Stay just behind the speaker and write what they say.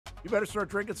You better start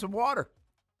drinking some water.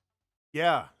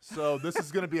 Yeah, so this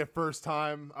is going to be a first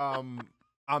time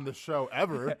on the show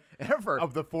ever. Ever.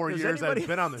 Of the 4 years I've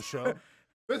been on the show.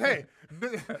 But hey,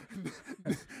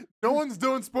 no one's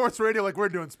doing sports radio like we're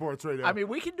doing sports radio. I mean,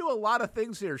 we can do a lot of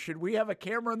things here. Should we have a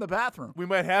camera in the bathroom? We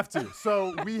might have to.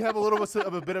 So we have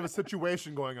a bit of a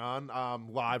situation going on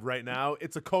live right now.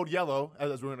 It's a code yellow,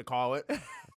 as we're going to call it.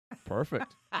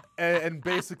 Perfect. And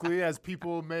basically, as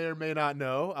people may or may not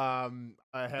know,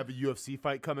 I have a UFC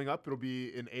fight coming up. It'll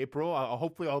be in April.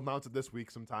 Hopefully, I'll announce it this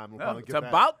week sometime. It's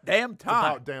about damn time. It's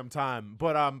about damn time.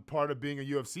 But part of being a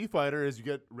UFC fighter is you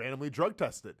get randomly drug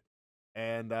tested.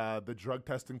 And the drug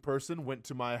testing person went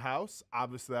to my house.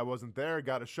 Obviously, I wasn't there.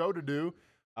 Got a show to do.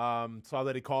 Saw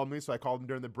that he called me, so I called him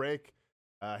during the break.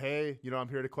 Hey, I'm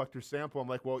here to collect your sample. I'm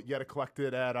like, well, you got to collect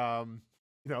it at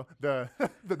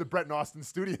the Brent Austen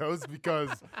studios because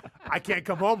I can't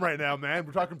come home right now, man.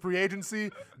 We're talking free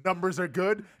agency. Numbers are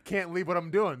good. Can't leave what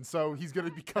I'm doing. So he's going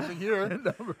to be coming here,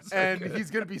 and he's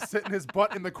going to be sitting his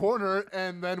butt in the corner,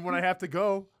 and then when I have to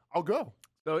go, I'll go.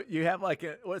 So you have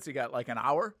what's he got, like an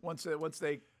hour once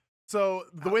they. So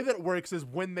the way that it works is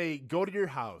when they go to your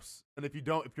house, and if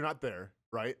you're not there,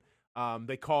 right,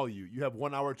 they call you. You have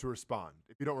 1 hour to respond.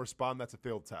 If you don't respond, that's a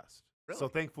failed test. Really? So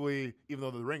thankfully, even though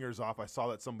the ringer's off, I saw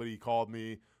that somebody called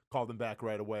them back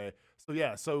right away. So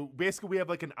yeah, so basically we have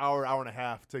like an hour and a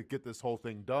half to get this whole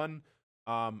thing done.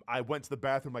 I went to the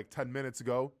bathroom like 10 minutes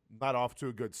ago. Not off to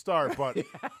a good start, but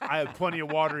I have plenty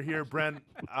of water here, Brent,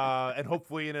 and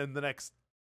hopefully in the next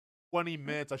 20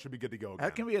 minutes I should be good to go again.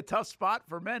 That can be a tough spot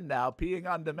for men now. Peeing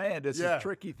on demand is a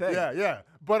tricky thing. Yeah.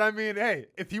 But I mean, hey,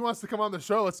 if he wants to come on the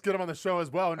show, let's get him on the show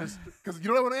as well. And just because you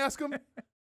know what I want to ask him?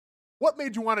 What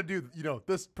made you want to do,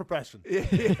 this profession?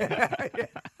 Yeah.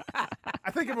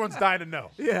 I think everyone's dying to know.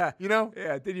 Yeah.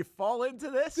 Yeah. Did you fall into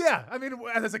this? Yeah. I mean,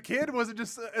 as a kid, was it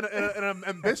just an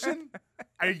ambition?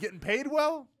 Are you getting paid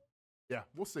well? Yeah,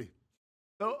 we'll see.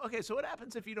 So what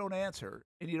happens if you don't answer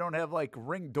and you don't have like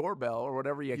Ring doorbell or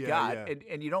whatever you got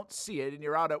and you don't see it and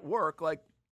you're out at work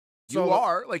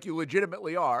you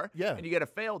legitimately are, and you get a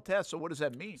failed test. So what does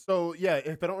that mean? So yeah,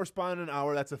 if I don't respond in an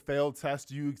hour, that's a failed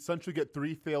test. You essentially get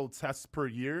 3 failed tests per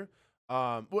year.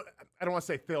 I don't want to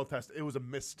say failed test. It was a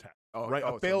missed test. Right?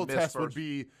 A failed test would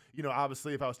be,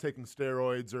 obviously if I was taking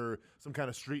steroids or some kind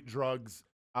of street drugs,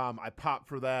 I popped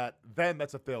for that, then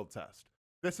that's a failed test.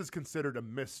 This is considered a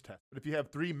missed test. But if you have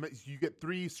you get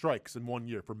 3 strikes in 1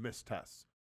 year for missed tests.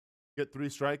 You get 3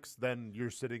 strikes, then you're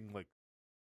sitting like.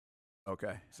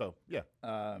 Okay. So, yeah.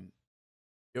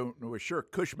 We're sure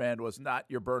Cushman was not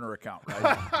your burner account,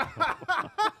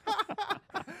 right?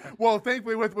 Well,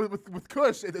 thankfully with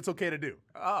Cush, it's okay to do.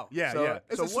 Oh. Yeah, so, yeah.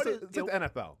 It's like the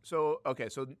NFL. So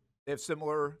they have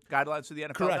similar guidelines to the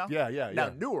NFL Correct. now? Yeah.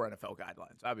 Now, newer NFL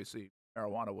guidelines. Obviously,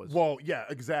 marijuana was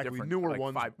exactly. different. Newer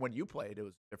ones. When you played, it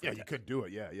was different. Yeah, you could do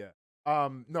it. Yeah.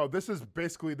 No, this is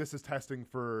testing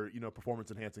for,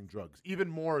 performance-enhancing drugs. Even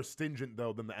more stringent,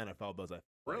 though, than the NFL does, I think.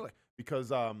 Really? Because,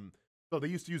 so they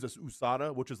used to use this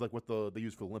USADA, which is like what they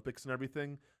use for Olympics and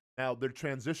everything. Now, they're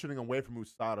transitioning away from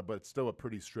USADA, but it's still a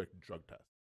pretty strict drug test.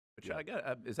 Which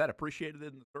is that appreciated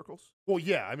in the circles? Well,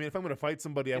 yeah. I mean, if I'm going to fight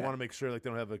somebody, I want to make sure like they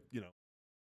don't have a,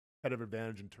 competitive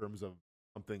advantage in terms of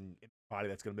something in the body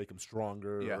that's going to make them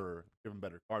stronger or give them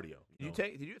better cardio.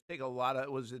 Did you take a lot of?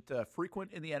 Was it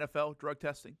frequent in the NFL drug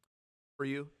testing for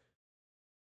you?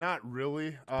 Not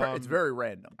really. It's very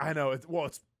random. I know. It's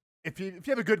if you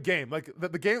have a good game, like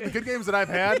the good games that I've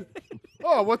had.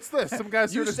 Oh, what's this? Some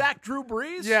guys you sacked Drew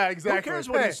Brees. Yeah, exactly. Who cares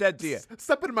what he said to you?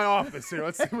 Step into my office here.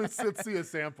 Let's see a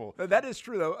sample. That is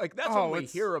true though. Like that's when we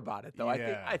hear about it though.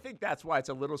 Yeah. I think that's why it's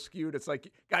a little skewed. It's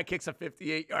like guy kicks a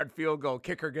 58-yard field goal,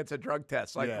 kicker gets a drug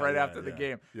test after the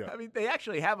game. Yeah. I mean, they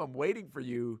actually have them waiting for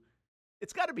you.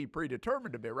 It's got to be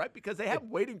predetermined a bit, right? Because they have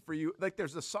them waiting for you. Like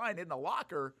there's a sign in the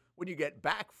locker when you get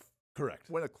back.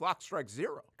 Correct. When the clock strikes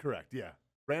 0. Correct. Yeah.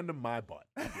 Random my butt.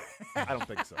 Yeah. I don't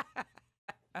think so.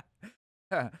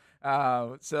 I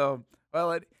don't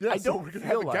we're gonna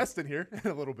have a guest in here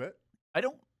in a little bit. I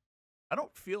don't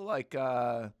feel like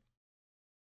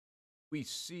we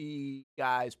see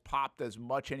guys popped as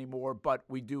much anymore, but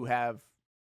we do have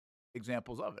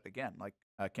examples of it. Again, like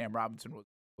Cam Robinson was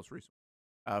most recent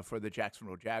for the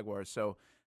Jacksonville Jaguars. So,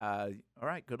 all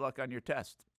right, good luck on your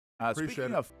test.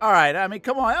 Appreciate it. All right, I mean,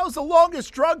 come on, that was the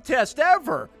longest drug test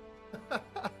ever.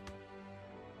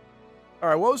 All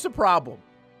right, what was the problem?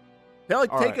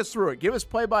 Take us through it. Give us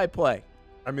play-by-play.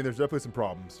 I mean, there's definitely some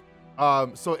problems.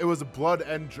 So it was a blood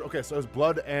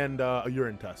and a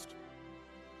urine test.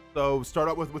 So start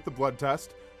out with the blood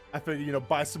test. I figured,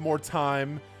 buy some more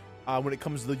time when it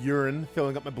comes to the urine,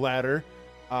 filling up my bladder.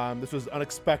 This was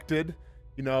unexpected.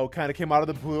 You know, kind of came out of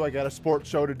the blue. I got a sports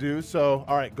show to do. So,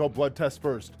 all right, go blood test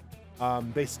first.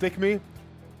 They stick me.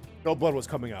 No blood was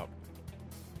coming out.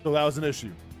 So that was an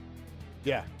issue.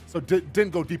 Yeah. So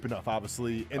didn't go deep enough,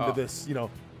 obviously, into this, you know,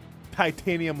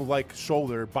 titanium-like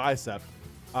shoulder bicep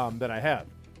that I had.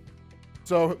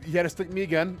 So he had to stick me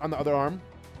again on the other arm.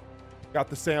 Got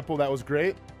the sample. That was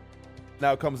great.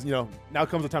 Now comes, you know,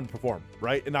 the time to perform,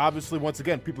 right? And obviously, once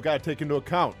again, people got to take into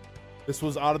account this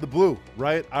was out of the blue,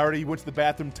 right? I already went to the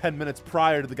bathroom 10 minutes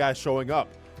prior to the guy showing up.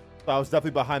 So I was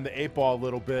definitely behind the 8 ball a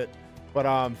little bit.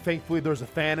 But thankfully, there's a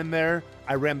fan in there.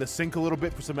 I ran the sink a little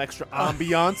bit for some extra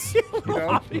ambiance. You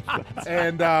know?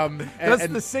 And does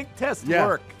the sink test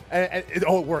work? And it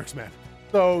works, man.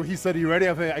 So he said, "Are you ready?"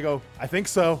 I go, "I think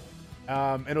so."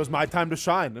 And it was my time to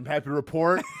shine. I'm happy to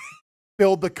report.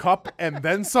 Filled the cup and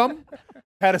then some.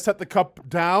 Had to set the cup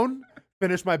down,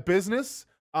 finish my business.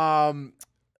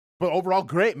 But overall,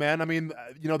 great, man. I mean,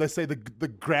 you know, they say the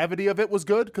gravity of it was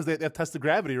good because they tested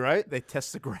gravity, right? They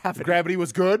test the gravity. The gravity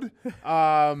was good.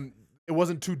 It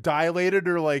wasn't too dilated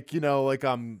or like, you know, like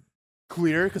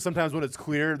clear, because sometimes when it's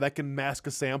clear, that can mask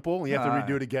a sample and you have to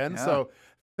redo it again. Yeah. So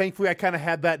thankfully, I kind of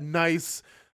had that nice.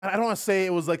 I don't want to say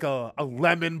it was like a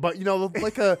lemon, but you know,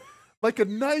 like a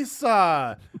nice.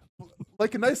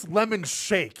 Like a nice lemon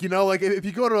shake, you know, like if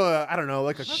you go to I don't know,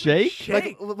 like a shake. Are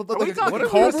we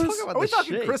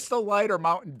talking Crystal Light or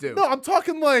Mountain Dew? No, I'm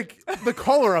talking like the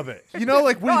color of it. You know,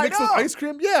 like when you mix with ice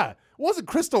cream. Yeah, it wasn't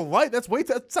Crystal Light. That's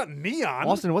not neon.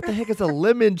 Austin, what the heck is a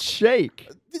lemon shake?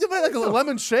 Did you buy like a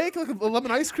lemon shake, like a lemon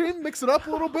ice cream? Mix it up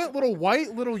a little bit, little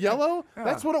white, little yellow. Yeah.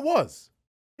 That's what it was.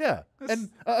 Yeah,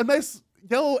 and a nice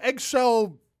yellow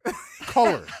eggshell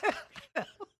color.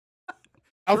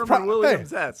 I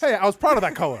was hey, I was proud of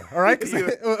that color, all right? 'Cause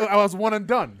I was one and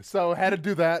done, so I had to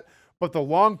do that. But the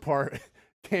long part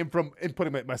came from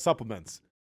inputting my supplements.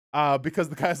 Because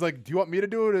the guy's like, "Do you want me to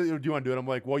do it or do you want to do it?" I'm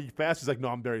like, "Well, you fast?" He's like, "No,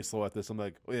 I'm very slow at this." I'm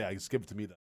like, "Well, yeah, just give it to me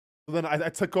then." So then I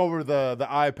took over the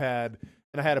iPad,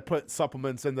 and I had to put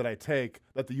supplements in that I take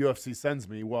that the UFC sends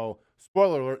me. Well,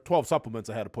 spoiler alert, 12 supplements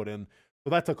I had to put in.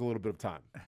 So that took a little bit of time.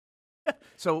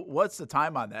 So what's the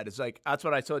time on that? It's like, that's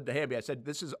what I told to Hamby. I said,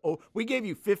 we gave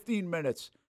you 15 minutes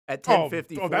at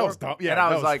 10:54. Oh, that was dumb. Yeah, and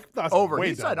I was like, over.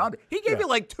 He said under. He gave you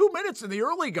like 2 minutes in the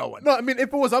early going. No, I mean,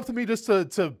 if it was up to me just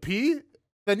to pee,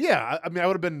 then yeah, I mean,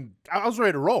 I was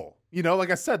ready to roll. You know,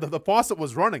 like I said, the faucet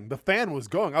was running. The fan was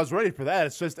going. I was ready for that.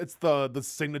 It's just, it's the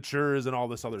signatures and all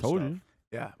this other stuff.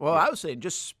 Yeah. Well, I was saying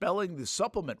just spelling the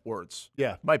supplement words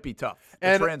might be tough.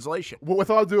 And translation. With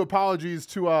all due apologies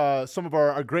to some of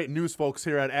our great news folks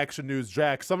here at Action News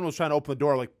Jack. Someone was trying to open the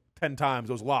door like 10 times.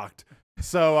 It was locked.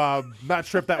 So not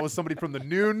sure if that was somebody from the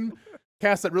noon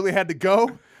cast that really had to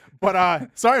go. But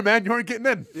sorry, man, you weren't getting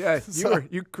in. Yeah,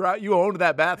 you owned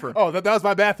that bathroom. Oh, that was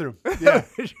my bathroom. Yeah.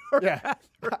 Yeah.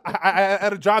 I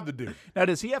had a job to do. Now,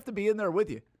 does he have to be in there with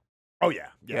you? Oh,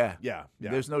 yeah.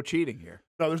 There's no cheating here.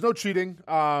 No, there's no cheating.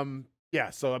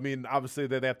 Yeah, so, I mean, obviously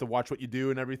they have to watch what you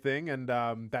do and everything, and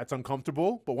that's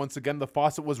uncomfortable. But once again, the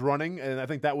faucet was running, and I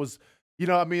think that was, you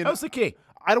know, I mean. That was the key.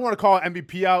 I don't want to call it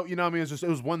MVP out, you know, I mean, it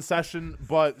was one session.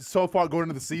 But so far, going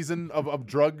into the season of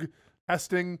drug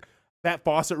testing, that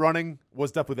faucet running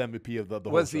was definitely the MVP of the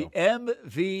whole show. Was the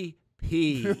MVP.